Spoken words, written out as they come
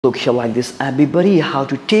Look here like this. Everybody, you have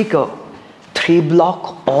to take a 3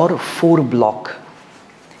 block or 4 block.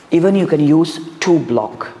 Even you can use 2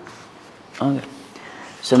 block. Okay.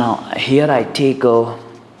 So now here I take a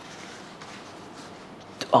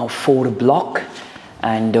 4 block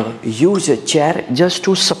and use a chair just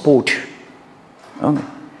to support. Okay.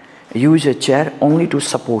 Use a chair only to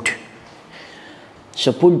support.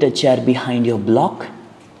 So put the chair behind your block.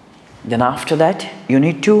 Then after that you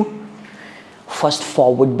need to first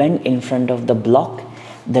forward bend in front of the block,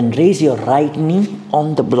 then raise your right knee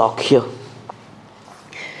on the block here.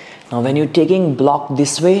 Now when you're taking block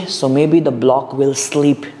this way, so maybe the block will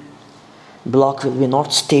slip, block will be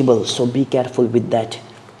not stable, so be careful with that.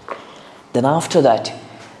 Then after that,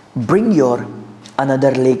 bring your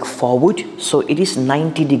another leg forward, so it is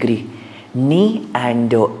 90 degree, knee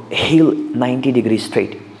and heel 90 degrees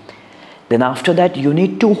straight. Then after that you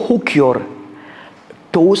need to hook your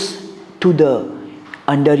toes to the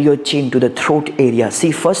under your chin, to the throat area.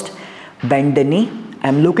 See, first bend the knee,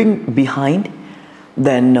 I'm looking behind,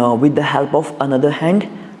 then with the help of another hand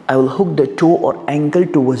I will hook the toe or ankle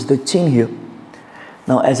towards the chin here.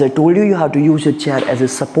 Now as I told you, you have to use your chair as a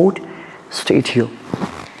support, straight here.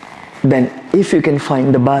 Then if you can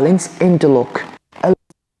find the balance, interlock.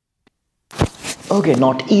 Okay,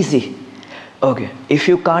 not easy. Okay, if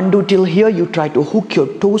you can't do till here, you try to hook your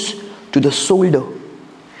toes to the shoulder.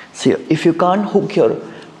 See, if you can't hook your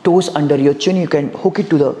toes under your chin, you can hook it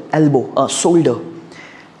to the elbow, shoulder.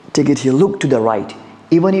 Take it here, look to the right.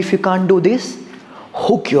 Even if you can't do this,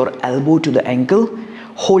 hook your elbow to the ankle,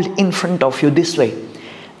 hold in front of you this way.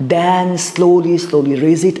 Then slowly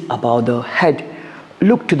raise it above the head.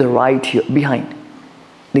 Look to the right here, behind,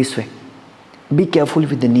 this way. Be careful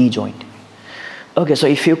with the knee joint. Okay, so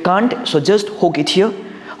if you can't, so just hook it here,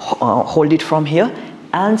 hold it from here,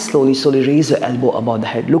 and slowly raise your elbow above the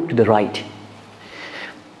head. Look to the right.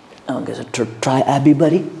 Okay, so try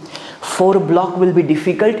everybody. 4 block will be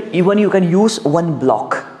difficult. Even you can use 1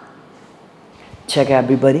 block. Check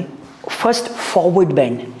everybody. First, forward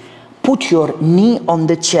bend. Put your knee on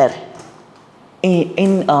the chair.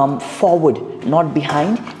 In forward, not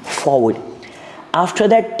behind, forward. After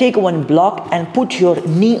that, take 1 block and put your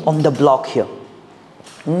knee on the block here.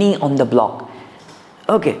 Knee on the block.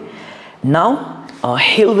 Okay. Now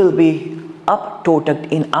heel will be up, toe tucked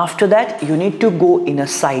in. After that you need to go in a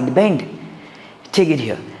side bend. Take it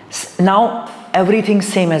here. Now everything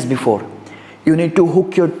same as before. You need to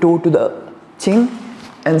hook your toe to the chin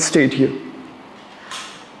and straight here.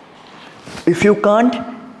 If you can't,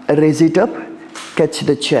 raise it up, catch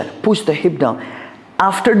the chair, push the hip down.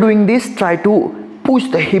 After doing this, try to push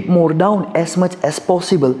the hip more down as much as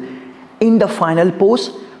possible. In the final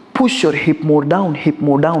pose, push your hip more down,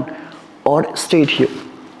 or straight here.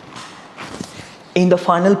 In the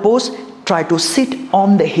final pose, try to sit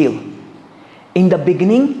on the heel. In the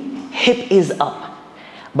beginning, hip is up,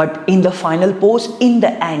 but in the final pose, in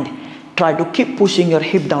the end, try to keep pushing your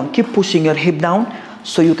hip down,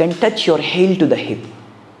 so you can touch your heel to the hip.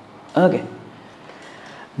 Okay.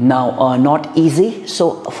 Now not easy,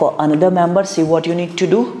 so for another member, see what you need to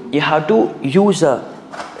do. You have to use a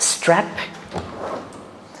strap.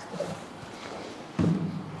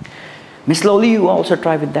 Miss Loli, you also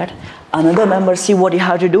try with that. Another member, see what you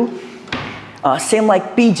have to do. Same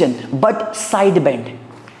like pigeon, but side bend.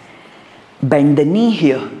 Bend the knee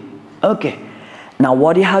here. Okay. Now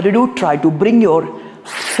what you have to do, try to bring your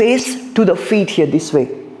face to the feet here this way.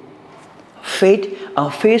 Face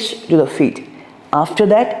to the feet. After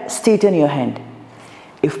that, straighten your hand.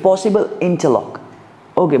 If possible, interlock.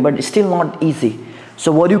 Okay, but still not easy.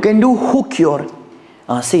 So what you can do, hook your,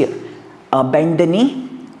 bend the knee.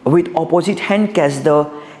 With opposite hand, catch the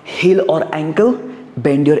heel or ankle,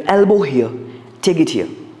 bend your elbow here, take it here.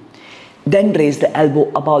 Then raise the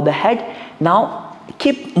elbow above the head. Now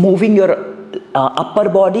keep moving your upper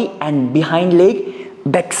body and behind leg,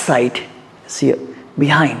 back side, see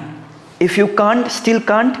behind. If you still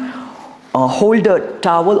can't, hold a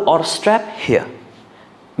towel or strap here.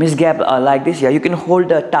 Miss Gab, like this, yeah, you can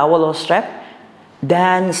hold a towel or strap,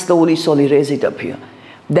 then slowly raise it up here.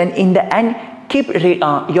 Then in the end, keep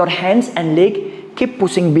your hands and leg, keep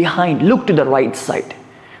pushing behind. Look to the right side.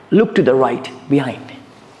 Look to the right, behind.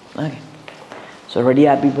 Okay. So ready,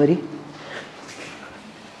 everybody?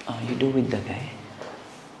 You do with the guy.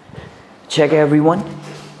 Check everyone.